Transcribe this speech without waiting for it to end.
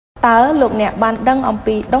តើលោកអ្នកបានដឹងអំ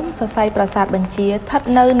ពីដុំសរសៃប្រសាទបញ្ជាស្ថិត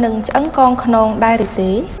នៅនឹងឆ្អឹងកងខ្នងដែរឬ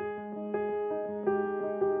ទេ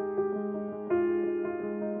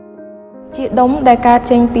ជាដុំដែលកើត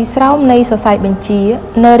ចេញពីស្រោមនៃសរសៃបញ្ជា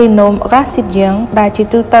Neurinome Rachidien ដែលជា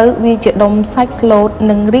ទូទៅវាជាដុំសាច់ស្លូត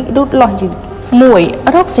និងរីករូតលាស់យឺត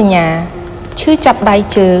 1. រោគសញ្ញាឈឺចាប់ដៃ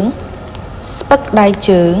ជើងស្ពឹកដៃ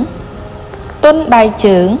ជើងទន់ដៃ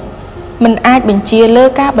ជើងមិនអាចបញ្ជាលើ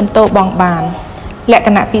ការបន្តបងបានលក្ខ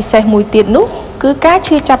ណៈពិសេសមួយទៀតនោះគឺការ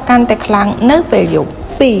ឈឺចាប់កាន់តែខ្លាំងនៅពេលយប់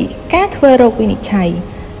 2. ការធ្វើរោគវិនិច្ឆ័យ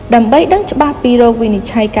ដើម្បីដឹងច្បាស់ពីរោគវិនិច្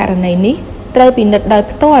ឆ័យករណីនេះត្រូវពិនិត្យដោយ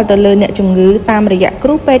ផ្ទាល់ទៅលើអ្នកជំងឺតាមរយៈគ្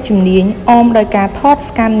រូពេទ្យជំនាញអមដោយការថត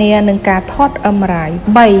scanner និងការថត MRI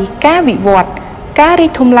 3. ការវិវត្តការរី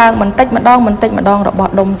កធំឡើងបន្តិចម្ដងរប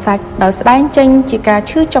ស់ដុំសាច់ដោយស្ដែងចេញជាការ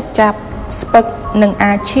ឈឺចុកចាប់ស្ពឹកនិង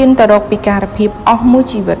អាចឈានទៅរកពិការភាពអស់មួយ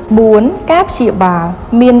ជីវិត 4. ការព្យាបាល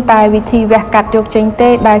មានតែវិធីវះកាត់យកចេញទេ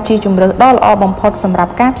ដែលជាជម្រើសដ៏ល្អបំផុតសម្រា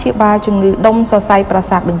ប់ការព្យាបាលជំងឺដុំសរសៃប្រ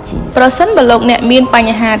សាទបញ្ជាប្រសិនបើលោកអ្នកមានប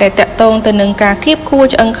ញ្ហាដែលទាក់ទងទៅនឹងការគៀបខួរ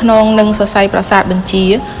ឆ្អឹងខ្នងនិងសរសៃប្រសាទបញ្ជា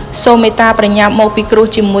សូមមេត្តាប្រញាប់មកពិគ្រោះ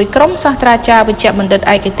ជាមួយក្រុមសាស្ត្រាចារ្យវេជ្ជបណ្ឌិត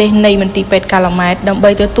ឯកទេសនៃមន្ទីរពេទ្យកាឡូម៉ែតដើម្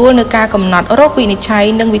បីទទួលនូវការកំណត់រោគវិនិច្ឆ័យ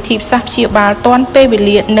និងវិធីសាស្ត្រព្យាបាលទាន់ពេលវេ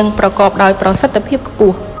លានិងប្រកបដោយប្រសិទ្ធភាពខ្ព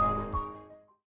ស់